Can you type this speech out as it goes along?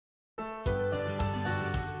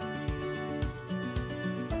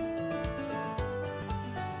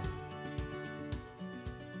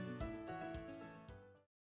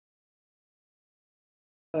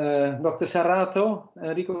Dr. Cerrato,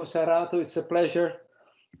 Enrico Cerrato, it's a pleasure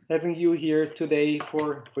having you here today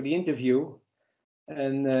for the interview.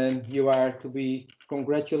 And you are to be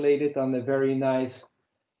congratulated on a very nice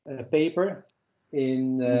paper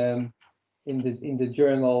in the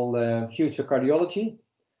journal Future Cardiology,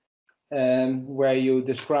 where you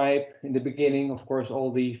describe in the beginning, of course,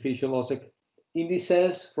 all the physiologic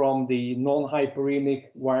indices from the non-hyperemic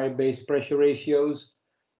wire-based pressure ratios,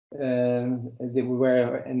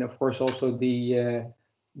 and of course also the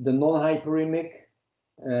non-hyperemic,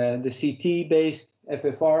 the CT-based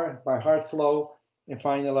FFR by heart flow, and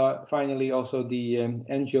finally also the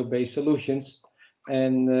angio-based solutions,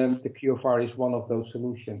 and the QFR is one of those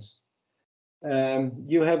solutions.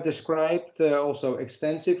 You have described also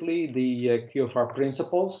extensively the QFR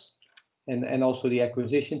principles and also the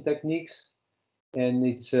acquisition techniques, and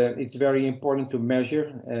it's very important to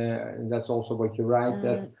measure, and that's also what you write,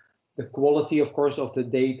 that the quality, of course, of the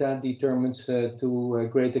data determines to a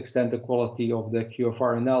great extent the quality of the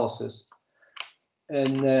QFR analysis.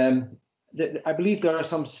 And I believe there are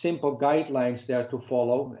some simple guidelines there to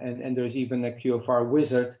follow, and there's even a QFR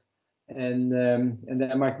wizard. And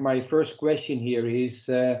then my first question here is,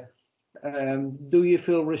 do you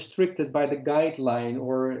feel restricted by the guideline,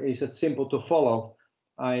 or is it simple to follow?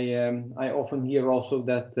 I often hear also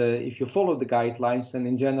that if you follow the guidelines, and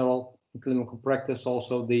in general, in clinical practice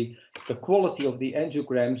also, the quality of the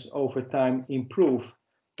angiograms over time improve.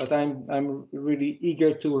 But I'm really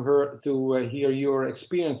eager to hear your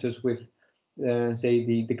experiences with, say,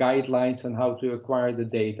 the guidelines and how to acquire the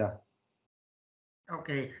data.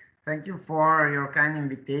 Okay, thank you for your kind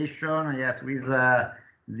invitation. Yes, with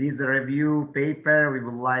this review paper, we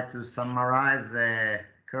would like to summarize the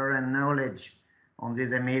current knowledge on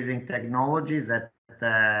these amazing technologies that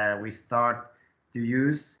we start to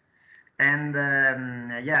use. And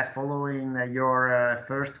yes, following your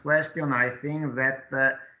first question, I think that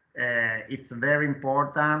it's very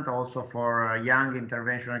important also for young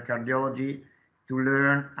interventional cardiology to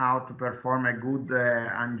learn how to perform a good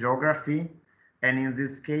angiography. And in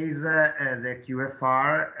this case, the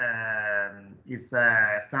QFR is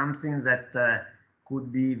something that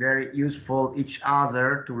could be very useful each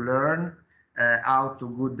other to learn how to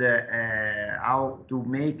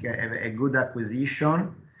make a good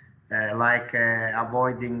acquisition, like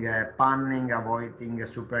avoiding panning, avoiding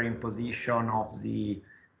superimposition of the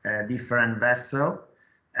different vessel.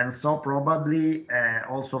 And so probably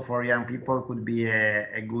also for young people could be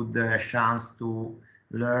a good chance to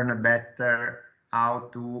learn better how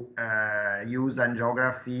to use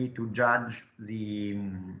angiography to judge the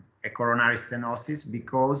coronary stenosis,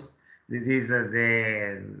 because this is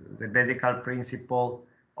the basic principle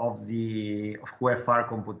of the QFR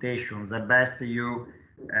computation. The best you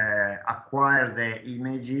acquire the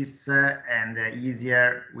images, and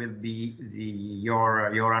easier will be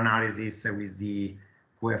your analysis with the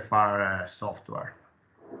QFR software.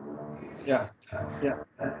 Yeah.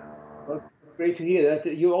 Well, great to hear that.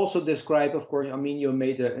 You also describe, of course, I mean, you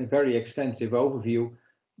made a very extensive overview,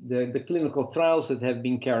 the clinical trials that have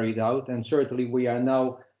been carried out, and certainly we are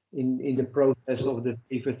now in the process of the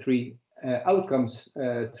SAFER 3 outcomes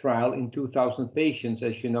trial in 2,000 patients,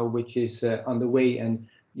 as you know, which is underway, and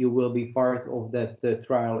you will be part of that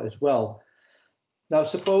trial as well. Now,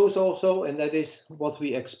 suppose also, and that is what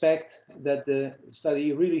we expect, that the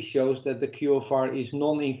study really shows that the QFR is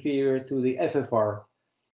non-inferior to the FFR.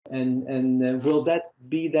 And will that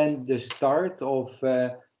be then the start of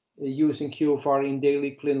using QFR in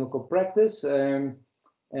daily clinical practice? And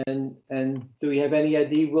do you have any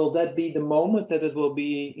idea, will that be the moment that it will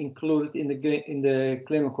be included in the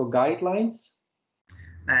clinical guidelines?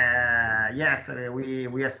 Yes,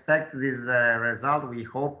 we expect this result. We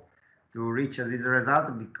hope to reach this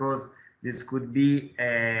result, because this could be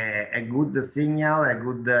a good signal, a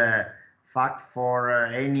good fact for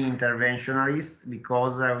any interventionalist,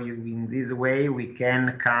 because in this way we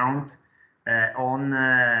can count on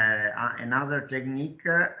another technique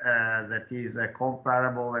that is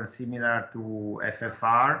comparable and similar to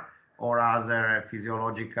FFR or other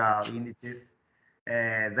physiological indices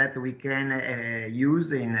that we can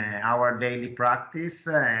use in our daily practice,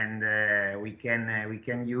 and we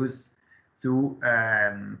can use to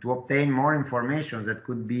obtain more information that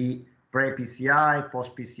could be pre-PCI,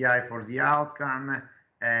 post-PCI for the outcome,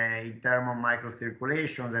 in terms of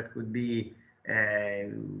microcirculation that could be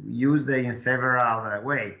used in several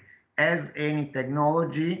ways. As any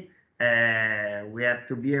technology, we have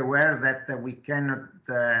to be aware that we cannot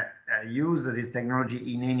use this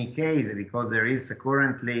technology in any case, because there is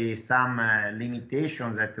currently some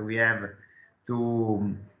limitations that we have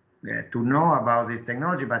to to know about this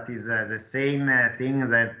technology, but it's the same thing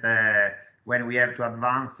that when we have to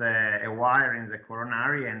advance a wire in the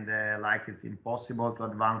coronary, and like it's impossible to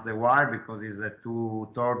advance the wire because it's too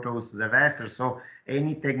tortuous the vessel. So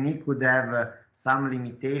any technique could have some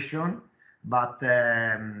limitation, but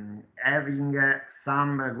having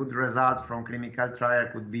some good result from clinical trial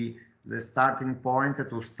could be the starting point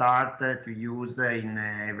to start to use in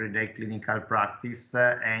everyday clinical practice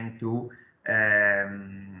and to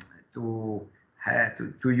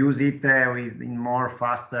use it in more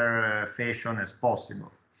faster fashion as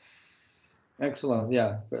possible. Excellent.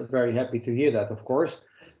 Yeah, very happy to hear that, of course.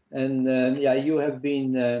 And yeah, you have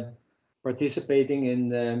been participating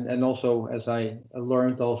in, and also, as I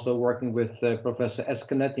learned, also working with Professor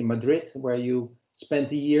Escanet in Madrid, where you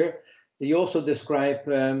spent a year. You also describe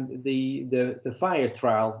the FIRE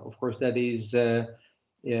trial. Of course, that is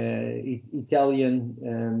Italian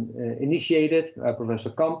initiated,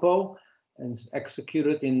 Professor Campo, and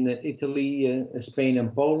executed in Italy, Spain,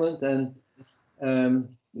 and Poland. And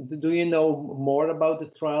do you know more about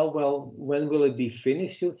the trial? Well, when will it be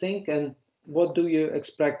finished, you think? And what do you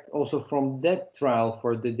expect also from that trial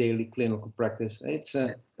for the daily clinical practice? It's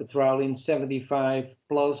a trial in 75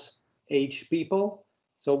 plus age people.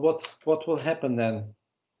 So what will happen then?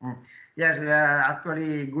 Yes, we are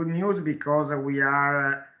actually good news because we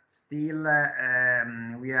are still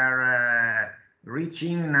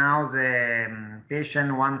reaching now the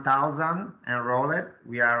patient 1,000 enrolled.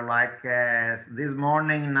 We are like this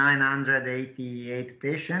morning 988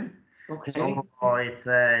 patients. Okay. So it's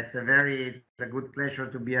a good pleasure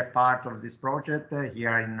to be a part of this project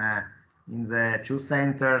here in the two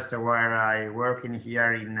centers where I work in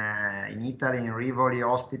here in Italy, in Rivoli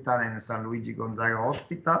Hospital and San Luigi Gonzaga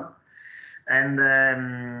Hospital. And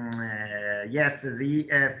yes, the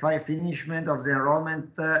finishment of the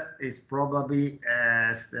enrollment is probably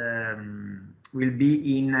will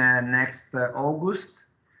be in next August,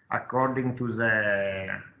 according to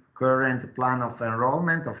the current plan of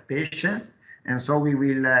enrollment of patients. And so we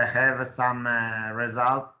will have some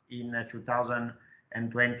results in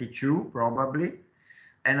 2022 probably.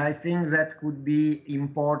 And I think that could be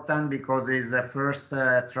important because it's the first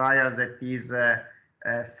trial that is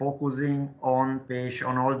focusing on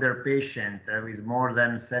older patient with more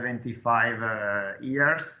than 75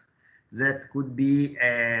 years. That could be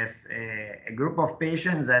a group of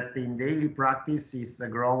patients that in daily practice is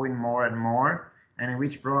growing more and more, and in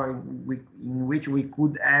which we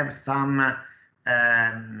could have some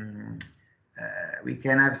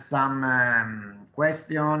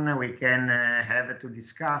question we can have to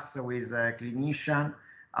discuss with a clinician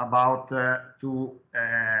about to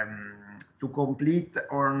complete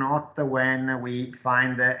or not when we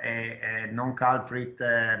find a non-culprit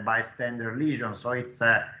bystander lesion. So it's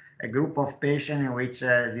a group of patients in which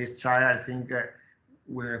this trial, I think,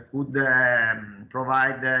 could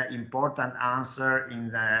provide important answer in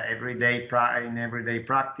the everyday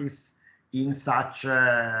practice in such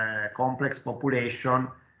a complex population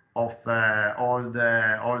of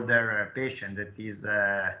older patient that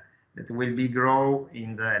will be grow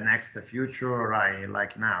in the next future,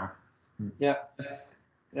 like now. Yeah,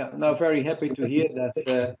 no, very happy to hear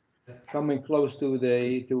that coming close to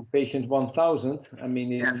patient 1,000. I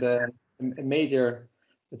mean, it's a major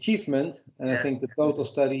achievement, and I think the total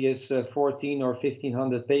study is 1,400 or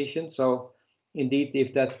 1,500 patients. So indeed,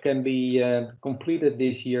 if that can be completed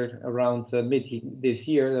this year, around mid this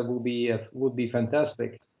year, that would be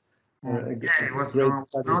fantastic. It was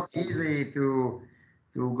not easy to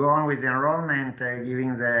go on with the enrollment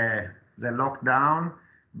given the lockdown,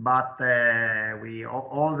 but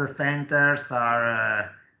all the centers are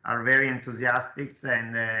very enthusiastic,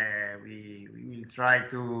 and we will try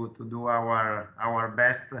to do our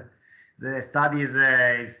best. The study is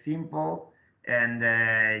simple, and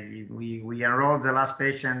we enrolled the last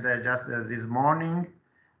patient just this morning,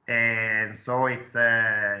 and so it's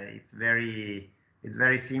very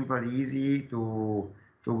simple, easy to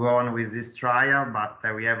go on with this trial, but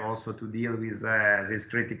we have also to deal with this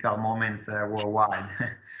critical moment worldwide.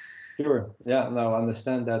 Sure. Yeah, no, I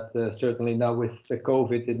understand that certainly now with the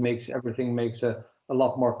COVID, everything makes a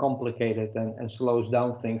lot more complicated and slows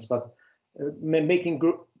down things, but making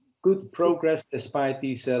good progress despite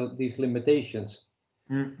these limitations.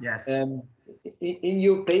 Yes. In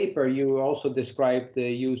your paper, you also described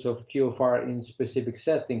the use of QFR in specific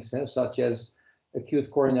settings, such as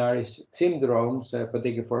acute coronary syndromes,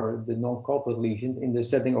 particularly for the non-culprit lesions, in the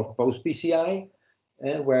setting of post-PCI,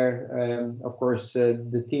 where, of course,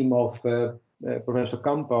 the team of Professor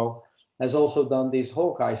Campo has also done this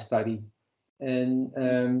Hawkeye study. And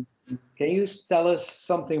can you tell us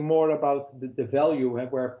something more about the value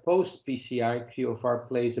where post-PCI QFR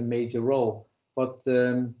plays a major role? But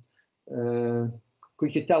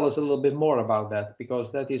could you tell us a little bit more about that?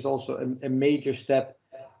 Because that is also a major step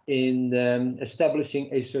in establishing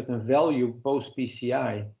a certain value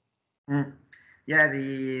post-PCI. Yeah,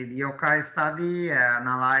 the OCAI study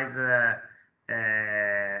analyzed a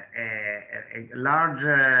large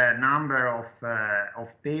number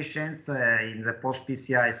of patients in the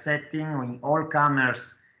post-PCI setting, in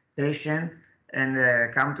all-comers patient, and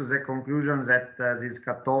come to the conclusion that this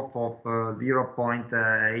cutoff of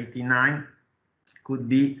 0.89 could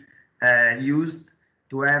be used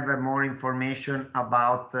to have more information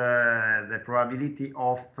about the probability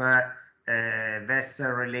of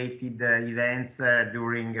vessel-related events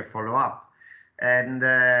during a follow-up. And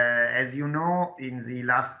as you know, in the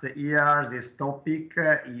last years, this topic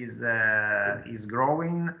is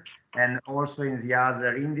growing, and also in the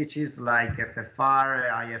other indices like FFR,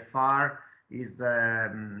 IFR,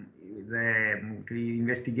 the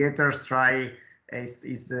investigators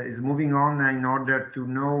is moving on in order to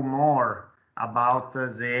know more about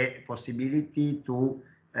the possibility to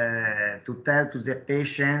tell to the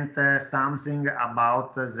patient something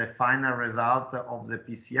about the final result of the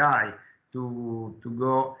PCI, to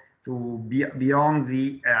go beyond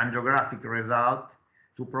the angiographic result,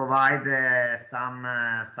 to provide some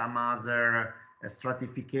other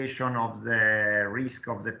stratification of the risk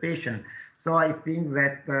of the patient. So I think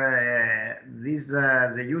that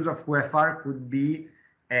the use of QFR could be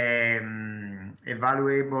a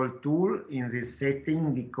valuable tool in this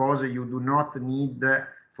setting, because you do not need,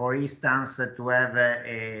 for instance, to have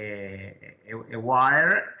a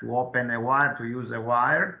wire, to open a wire, to use a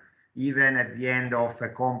wire, even at the end of a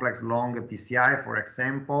complex long PCI, for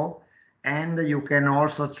example. And you can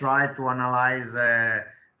also try to analyze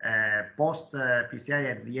post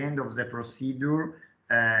PCI at the end of the procedure,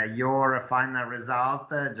 your final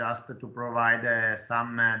result, just to provide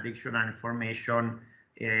some additional information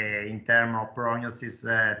in terms of prognosis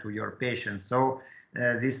to your patient. So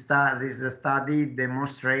this study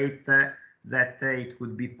demonstrates that it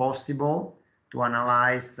could be possible to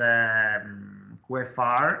analyze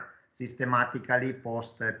QFR systematically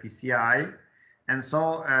post PCI. And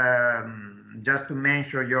so just to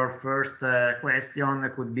mention your first question,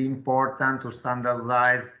 it could be important to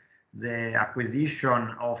standardize the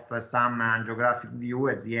acquisition of some angiographic view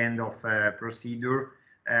at the end of procedure,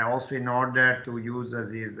 also in order to use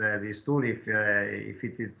this tool if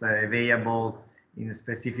it is available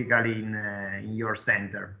specifically in your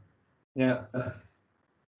center. Yeah.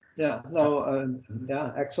 Yeah. No.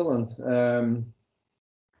 Yeah. Excellent.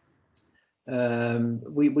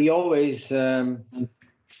 We always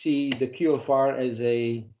see the QFR as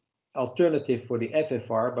a alternative for the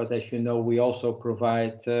FFR, but as you know, we also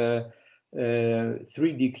provide 3D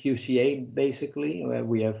QCA basically.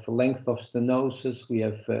 We have length of stenosis, we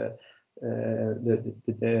have the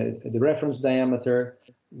reference diameter.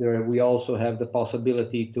 We also have the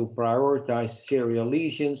possibility to prioritize serial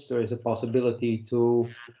lesions. There is a possibility to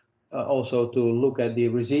also to look at the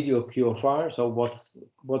residual QFR. So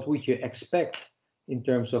what would you expect in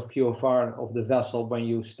terms of QFR of the vessel when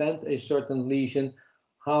you stent a certain lesion?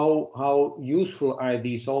 How useful are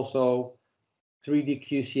these also 3D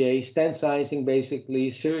QCA, stent sizing, basically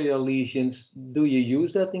serial lesions? Do you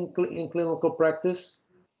use that in clinical practice,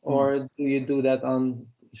 or do you do that on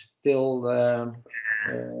still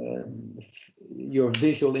your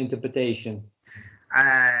visual interpretation?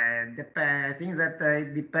 I think that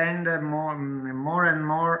it depends more and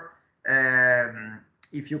more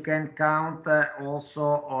if you can count also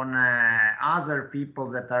on other people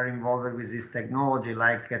that are involved with this technology,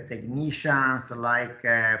 like technicians, like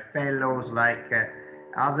fellows, like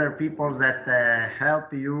other people that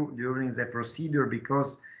help you during the procedure,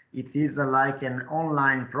 because it is like an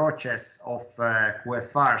online process of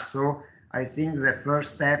QFR. So I think the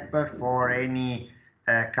first step for any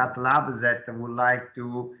cath lab that would like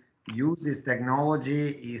to use this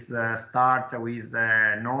technology is start with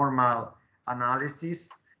normal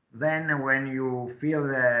analysis. Then when you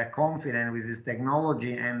feel confident with this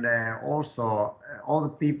technology, and also all the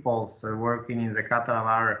people working in the cath lab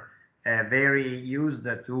are very used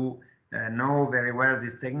to know very well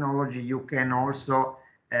this technology, you can also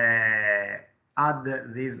add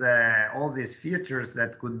these all these features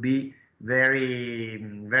that could be very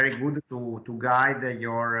good to guide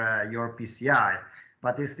your PCI.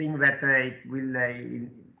 But I think that it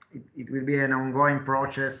will be an ongoing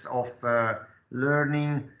process of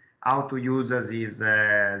learning how to use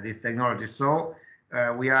this technology. So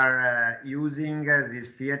we are using these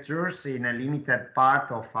features in a limited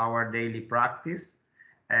part of our daily practice,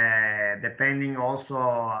 depending also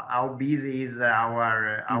how busy is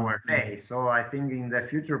our day. So I think in the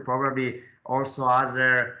future probably also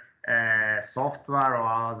other software or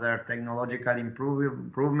other technological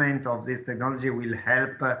improvement of this technology will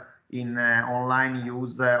help in online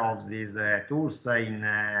use of these tools in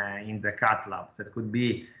the cath lab. That could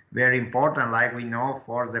be very important, like we know,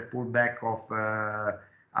 for the pullback of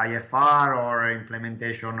IFR or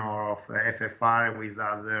implementation of FFR with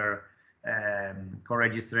other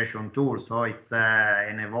co-registration tools. So it's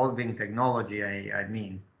an evolving technology, I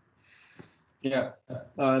mean. Yeah,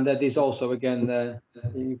 and that is also, again,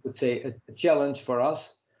 you could say a challenge for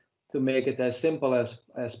us to make it as simple as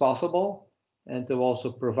possible, and to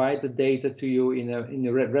also provide the data to you in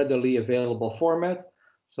a readily available format,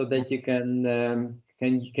 so that you can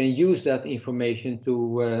use that information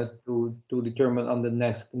to determine on the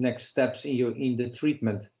next steps in the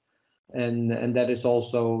treatment, and that is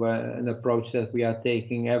also an approach that we are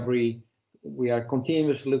taking. We are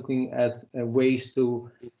continuously looking at ways to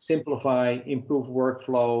simplify, improve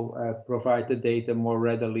workflow, provide the data more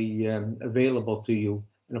readily available to you,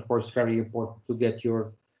 and of course, very important to get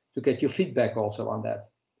your feedback also on that.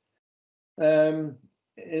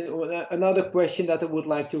 Another question that I would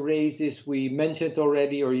like to raise is, we mentioned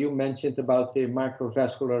already, or you mentioned about the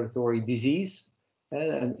microvasculatory disease,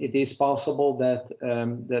 and it is possible that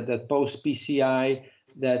that post PCI,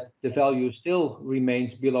 that the value still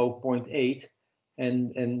remains below 0.8,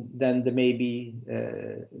 and then there may be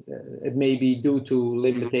it may be due to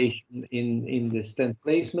limitation in the stent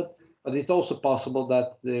placement, but it's also possible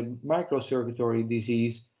that the microcirculatory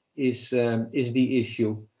disease is the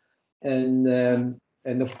issue, and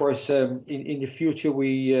of course in the future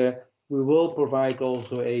we will provide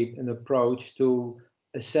also an approach to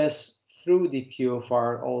assess through the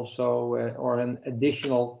QFR also, or an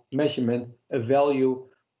additional measurement, a value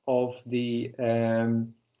of the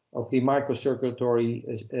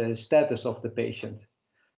microcirculatory status of the patient,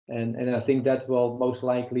 and I think that will most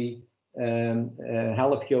likely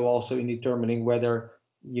help you also in determining whether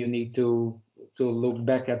you need to look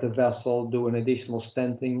back at the vessel, do an additional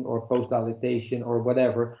stenting or post dilatation or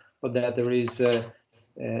whatever, but that there is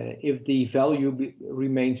if the value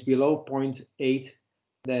remains below 0.8,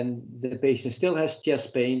 then the patient still has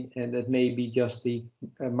chest pain, and that may be just the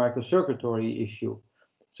microcirculatory issue.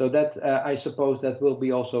 So that I suppose that will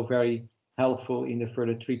be also very helpful in the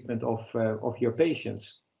further treatment of your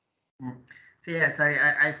patients. Yes,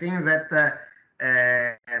 I think that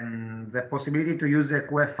the possibility to use a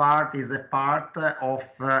QFR is a part of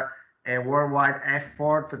a worldwide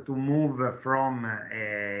effort to move from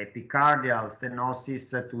epicardial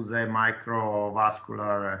stenosis to the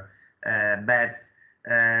microvascular beds.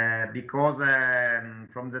 Because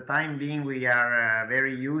from the time being we are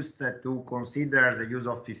very used to consider the use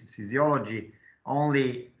of physiology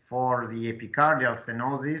only for the epicardial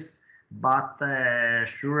stenosis, but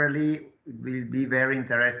surely it will be very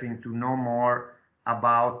interesting to know more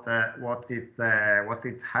about what is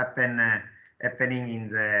happening in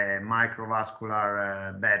the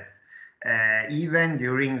microvascular beds, even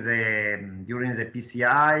during the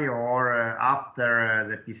PCI or after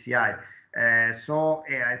the PCI. So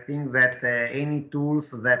I think that any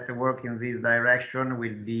tools that work in this direction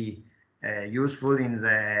will be useful in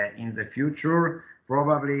the future.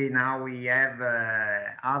 Probably now we have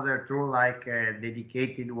other tools like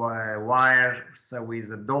dedicated wires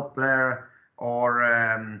with a Doppler or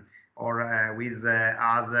with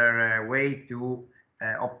other way to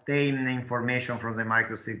obtain information from the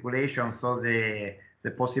microcirculation. So the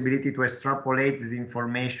possibility to extrapolate this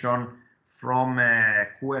information from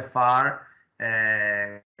QFR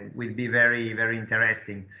will be very, very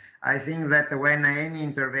interesting. I think that when any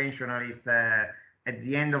interventionalist at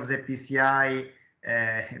the end of the PCI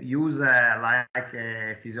use like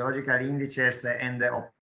physiological indices and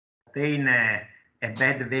obtain a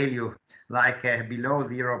bad value like below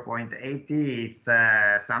 0.80, it's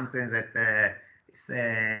something that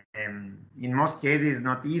in most cases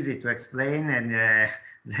not easy to explain, and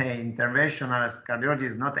the interventional cardiologist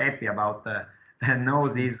is not happy about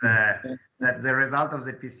knows is that the result of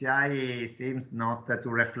the PCI seems not to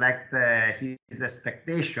reflect his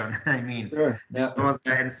expectation. I mean, sure. Yeah. Because,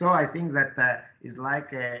 and so I think that is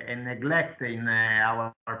like a neglect in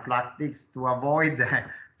our practice to avoid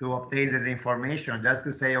to obtain this information, just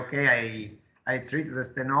to say, okay, I treat the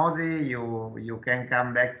stenosis, you can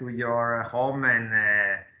come back to your home and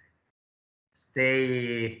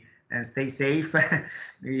stay safe.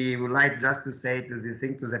 We would like just to say this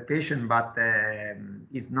thing to the patient, but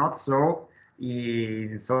it's not so.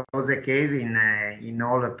 so the case in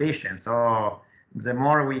all the patients. So the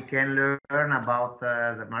more we can learn about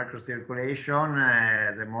the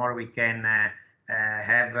microcirculation, the more we can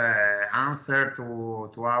have answer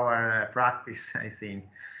to our practice, I think.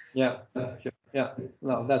 Yeah, yeah.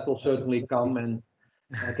 No, that will certainly come, and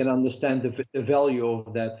I can understand the value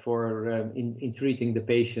of that for in treating the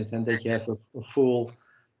patients, and that you have a full,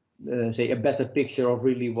 say, a better picture of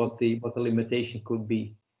really what the limitation could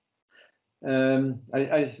be.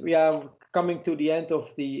 Yeah, coming to the end of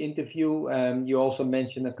the interview, you also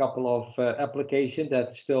mentioned a couple of applications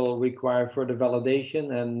that still require further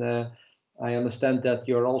validation, and I understand that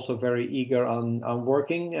you're also very eager on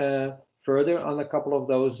working further on a couple of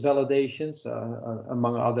those validations,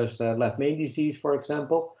 among others, left-main disease, for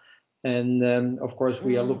example. And of course,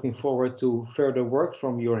 we are looking forward to further work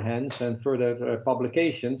from your hands and further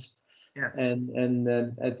publications. Yes. And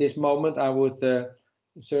at this moment, I would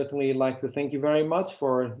certainly like to thank you very much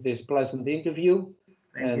for this pleasant interview.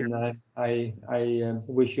 Thank you. And I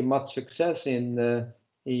wish you much success in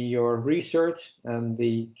your research and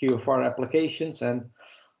the QFR applications. And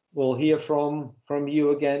we'll hear from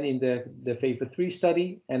you again in the Favor 3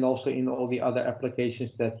 study and also in all the other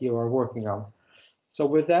applications that you are working on. So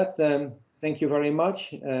with that, thank you very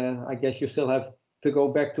much. I guess you still have to go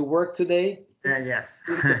back to work today. Yes.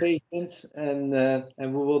 With the patients, and we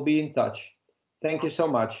will be in touch. Thank you so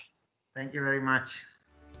much. Thank you very much.